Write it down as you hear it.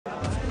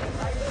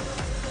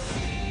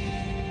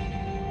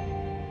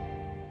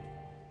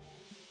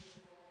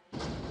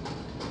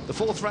The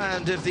fourth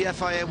round of the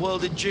FIA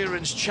World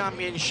Endurance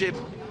Championship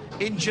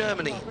in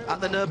Germany at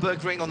the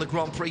Nürburgring on the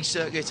Grand Prix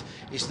circuit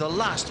is the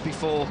last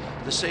before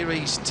the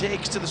series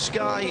takes to the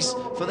skies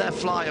for their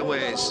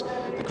flyaways.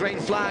 The green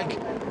flag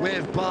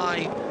waved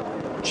by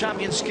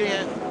champion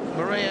skier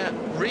Maria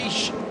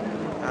Riesch,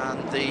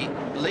 and the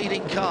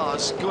leading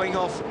cars going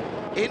off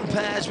in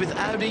pairs with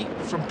Audi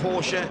from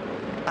Porsche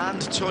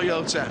and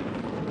Toyota.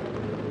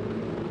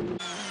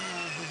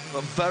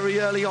 But very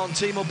early on,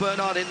 Timo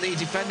Bernhard in the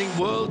defending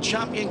world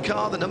champion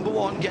car, the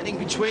 #1, getting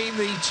between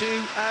the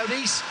two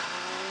Audis.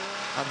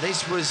 And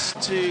this was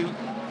to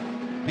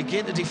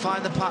begin to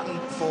define the pattern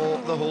for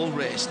the whole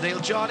race. Neil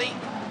Jarni,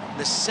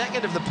 the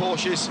second of the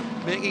Porsches,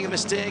 making a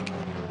mistake,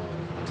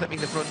 clipping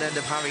the front end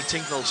of Harry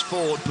Tincknell's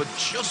Ford, but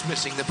just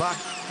missing the back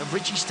of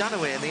Richie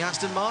Stanaway in the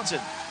Aston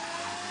Martin.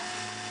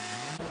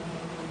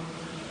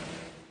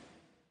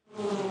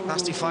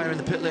 Nasty fire in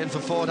the pit lane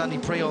for Ford. Andy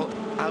Priaulx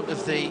out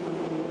of the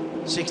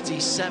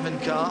 67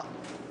 car.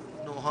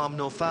 No harm,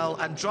 no foul.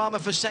 And drama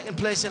for second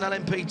place in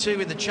LMP2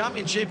 in the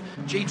championship.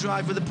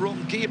 G-Drive with a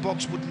broken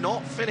gearbox would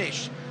not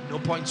finish. No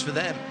points for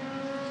them.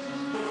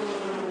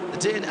 The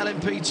Dane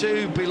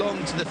LMP2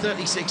 belonged to the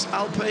 36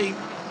 Alpine.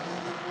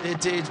 They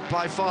did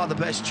by far the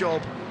best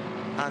job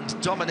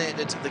and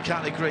dominated the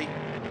category.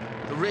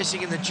 The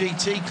racing in the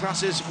GT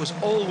classes was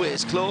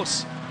always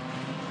close.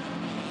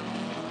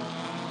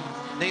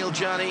 Neil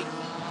Jarni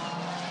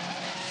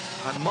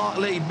and Mark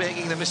Lead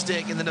making the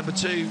mistake in the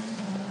 #2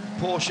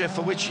 Porsche,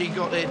 for which he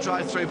got a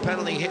drive-through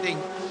penalty, hitting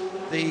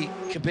the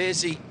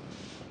Kabezi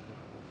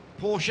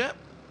Porsche.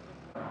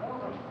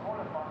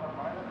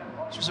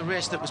 This was a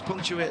race that was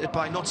punctuated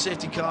by not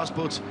safety cars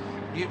but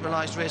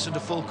neutralised race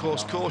under full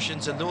course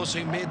cautions, and those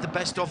who made the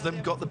best of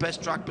them got the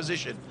best track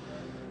position.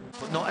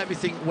 But not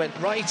everything went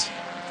right,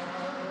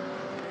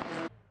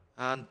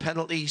 and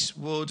penalties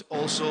would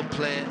also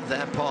play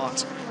their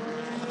part.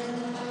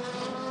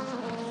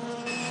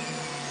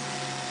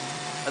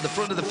 At the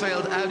front of the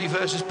field, Audi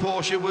versus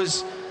Porsche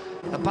was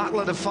a battle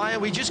at a fire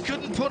we just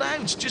couldn't put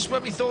out. Just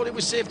when we thought it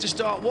was safe to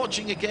start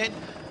watching again,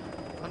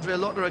 Andrea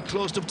Lotter had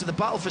closed up to the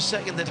battle for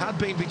second that had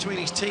been between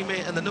his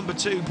teammate and the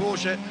 #2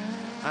 Porsche,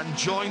 and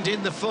joined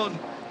in the fun.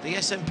 The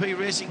SMP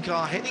racing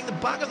car hitting the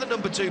back of the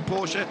 #2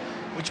 Porsche,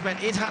 which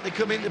meant it had to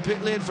come into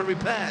pit lane for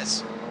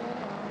repairs.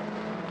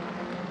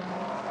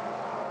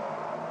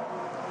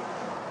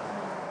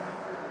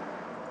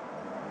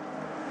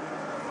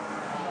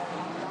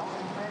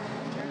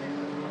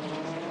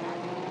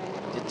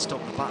 Didn't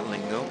stop the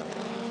battling though.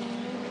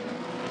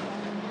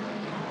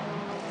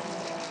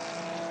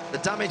 The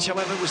damage,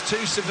 however, was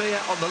too severe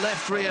on the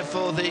left rear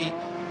for the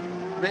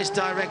race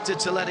director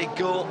to let it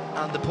go,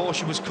 and the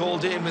Porsche was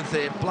called in with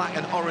the black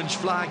and orange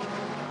flag,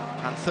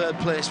 and third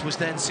place was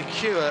then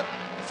secure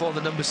for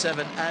the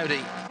 #7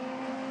 Audi.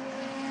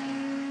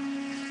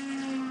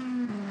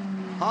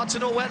 Hard to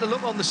know where to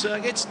look on the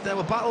circuit. There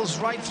were battles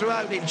right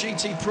throughout in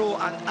GT Pro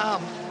and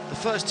AM. The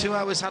first 2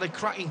 hours had a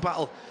cracking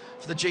battle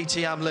for the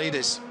GT AM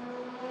leaders.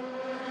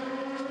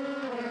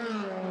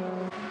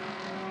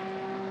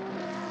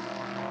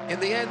 In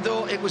the end,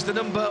 though, it was the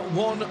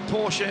 #1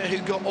 Porsche who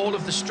got all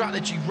of the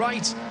strategy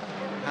right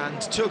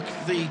and took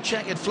the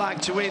checkered flag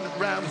to win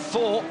round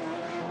 4.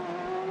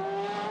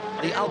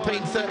 The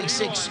Alpine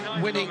 36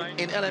 winning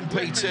in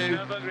LMP2.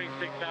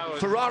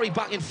 Ferrari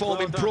back in form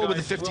in Pro with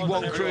the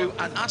 51 crew,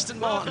 and Aston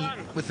Martin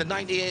with the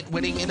 98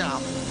 winning in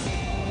AM.